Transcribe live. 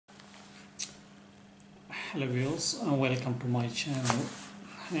Hello viewers, welcome to my channel.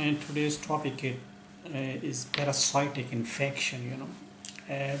 And today's topic is parasitic infection.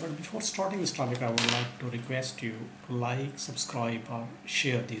 But before starting this topic, I would like to request you to like, subscribe, or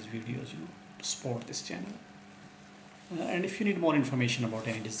share these videos. To support this channel. And if you need more information about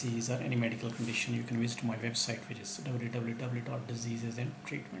any disease or any medical condition, you can visit my website, which is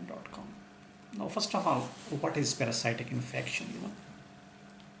www.diseasesandtreatment.com. Now, first of all, what is parasitic infection?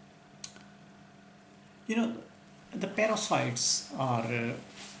 The parasites are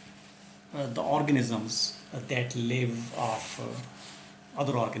the organisms that live off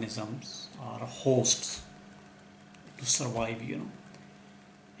other organisms or hosts to survive.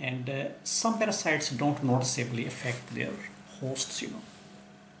 And some parasites don't noticeably affect their hosts.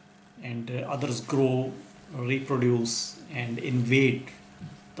 And others grow, reproduce, and invade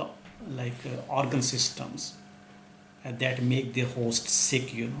the organ systems that make their host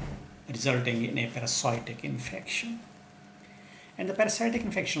sick. Resulting in a parasitic infection. And the parasitic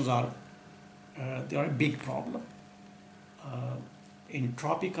infections they are a big problem in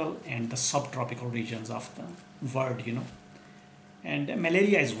tropical and the subtropical regions of the world. And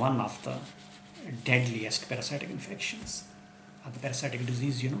malaria is one of the deadliest parasitic infections, the parasitic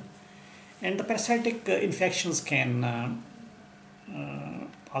disease. And the parasitic infections can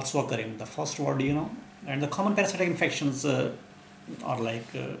also occur in the first world. And the common parasitic infections are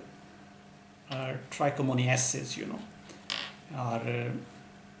like trichomoniasis, or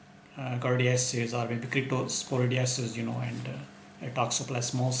gardiasis, or maybe cryptosporidiasis, and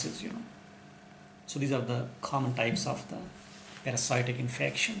toxoplasmosis, So these are the common types of the parasitic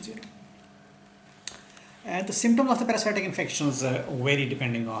infections, And the symptoms of the parasitic infections vary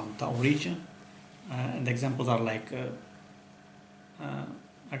depending on the origin. And the examples are like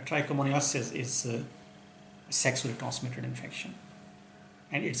trichomoniasis is a sexually transmitted infection.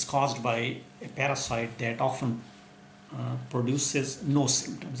 And it's caused by a parasite that often produces no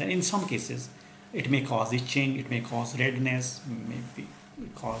symptoms. And in some cases, it may cause itching, it may cause redness, maybe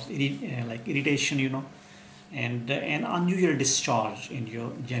cause irritation, and an unusual discharge in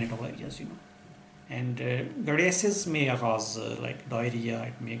your genital areas, And gardiasis may cause diarrhea,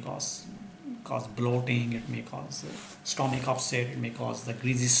 it may cause bloating, it may cause stomach upset, it may cause the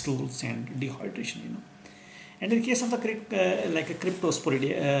greasy stools and dehydration, And in case of the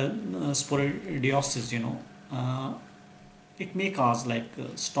cryptosporidiosis, it may cause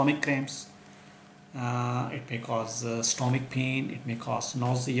stomach cramps, it may cause stomach pain, it may cause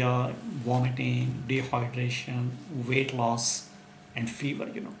nausea, vomiting, dehydration, weight loss, and fever,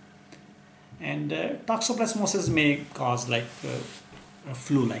 And toxoplasmosis may cause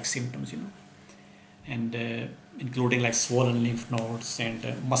flu-like symptoms, and including swollen lymph nodes and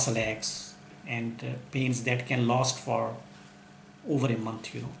muscle aches, and pains that can last for over a month.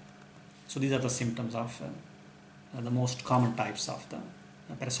 So these are the symptoms of the most common types of the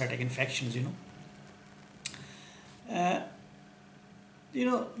parasitic infections.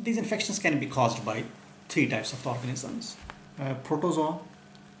 These infections can be caused by three types of organisms: protozoa,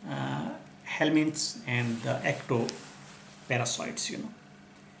 helminths, and the ectoparasites.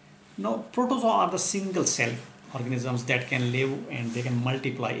 Now, protozoa are the single cell organisms that can live and they can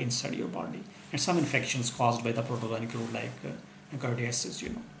multiply inside your body. And some infections caused by the protozoa include gardiasis,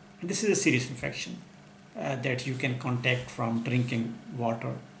 And this is a serious infection that you can contact from drinking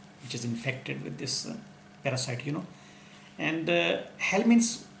water which is infected with this parasite, And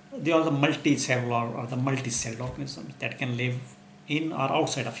helminths, they are the multicellular or the multi-celled organisms that can live in or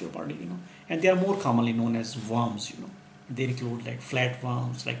outside of your body, And they are more commonly known as worms, They include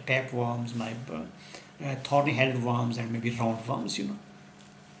flatworms, tapeworms, thorny-headed worms, and maybe roundworms,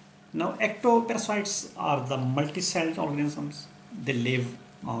 Now, ectoparasites are the multi-celled organisms. They live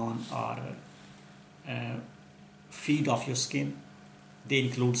on or feed off your skin. They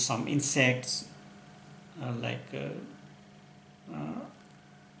include some insects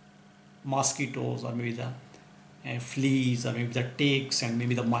mosquitoes, or maybe the fleas, or maybe the ticks, and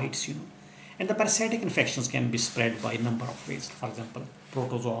maybe the mites, And the parasitic infections can be spread by a number of ways. For example,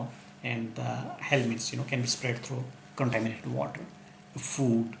 protozoa and helminths, can be spread through contaminated water,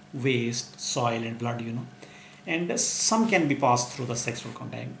 food, waste, soil, and blood, And some can be passed through the sexual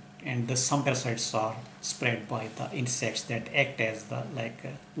contact. And some parasites are spread by the insects that act as the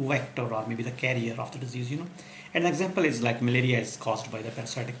vector or maybe the carrier of the disease, And an example is malaria is caused by the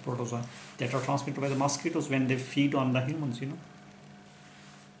parasitic protozoa that are transmitted by the mosquitoes when they feed on the humans,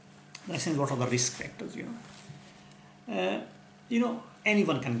 That's what are the risk factors,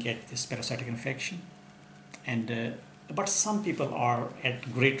 Anyone can get this parasitic infection, and but some people are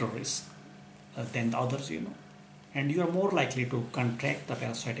at greater risk than the others, and you are more likely to contract the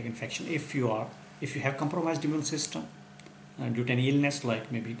parasitic infection if you are If you have compromised immune system due to any illness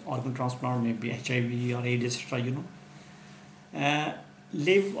like maybe organ transplant, maybe HIV or AIDS, etc.,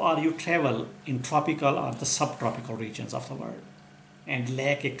 live or you travel in tropical or the subtropical regions of the world and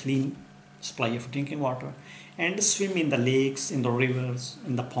lack a clean supply of drinking water, and swim in the lakes, in the rivers,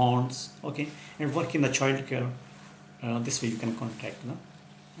 in the ponds, okay, and work in the child care. This way you can contract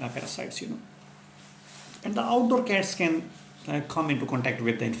parasites, And the outdoor cats can come into contact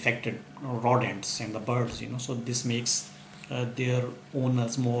with the infected rodents and the birds, so this makes their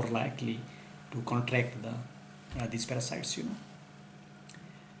owners more likely to contract these parasites,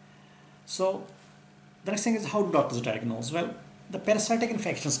 So the next thing is, how do doctors diagnose? Well, the parasitic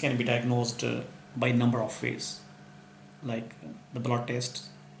infections can be diagnosed by a number of ways, like the blood test,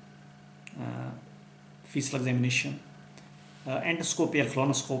 fecal examination, endoscopy or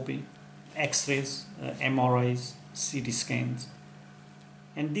colonoscopy, X-rays, MRIs, CT scans.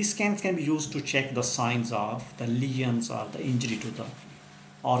 And these scans can be used to check the signs of the lesions or the injury to the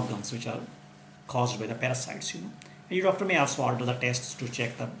organs which are caused by the parasites, And your doctor may also order the tests to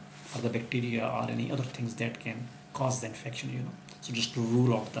check for the bacteria or any other things that can cause the infection, So just to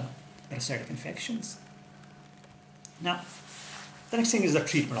rule out the parasitic infections. Now, the next thing is the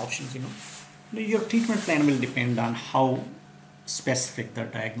treatment options, Your treatment plan will depend on how specific the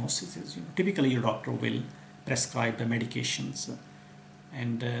diagnosis is. Typically, your doctor will prescribe the medications,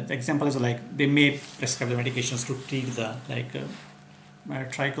 and the example is like they may prescribe the medications to treat the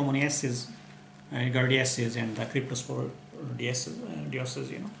trichomoniasis, gardiasis, and the cryptosporidiosis.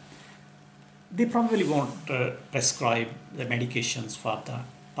 They probably won't prescribe the medications for the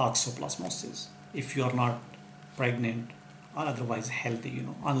toxoplasmosis if you are not pregnant or otherwise healthy,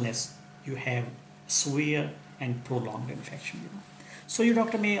 unless you have severe and prolonged infection, So your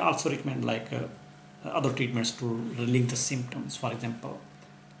doctor may also recommend other treatments to relieve the symptoms. For example,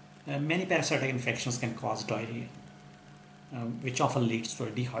 many parasitic infections can cause diarrhea, which often leads to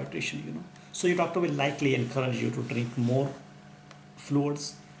a dehydration, So your doctor will likely encourage you to drink more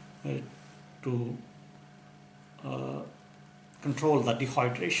fluids to control the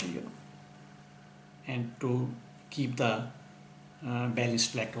dehydration, and to keep the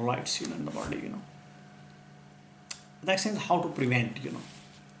balanced electrolytes, in the body, The next thing is how to prevent,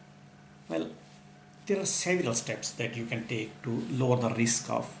 Well, there are several steps that you can take to lower the risk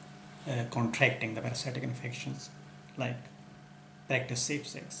of contracting the parasitic infections, like practice safe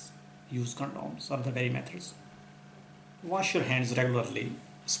sex, use condoms, or the very methods. Wash your hands regularly,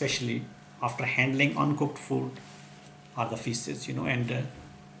 especially after handling uncooked food or the feces, and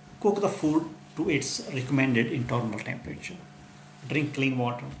cook the food to its recommended internal temperature. Drink clean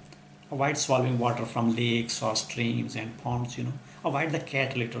water. Avoid swallowing water from lakes or streams and ponds, Avoid the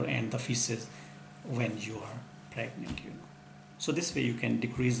cat litter and the feces when you are pregnant, So this way you can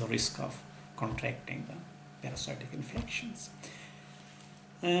decrease the risk of contracting the parasitic infections.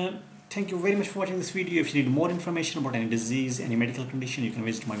 Thank you very much for watching this video. If you need more information about any disease, any medical condition, you can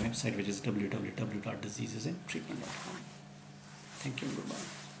visit my website, which is www.diseasesandtreatment.com. Thank you and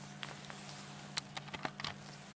goodbye.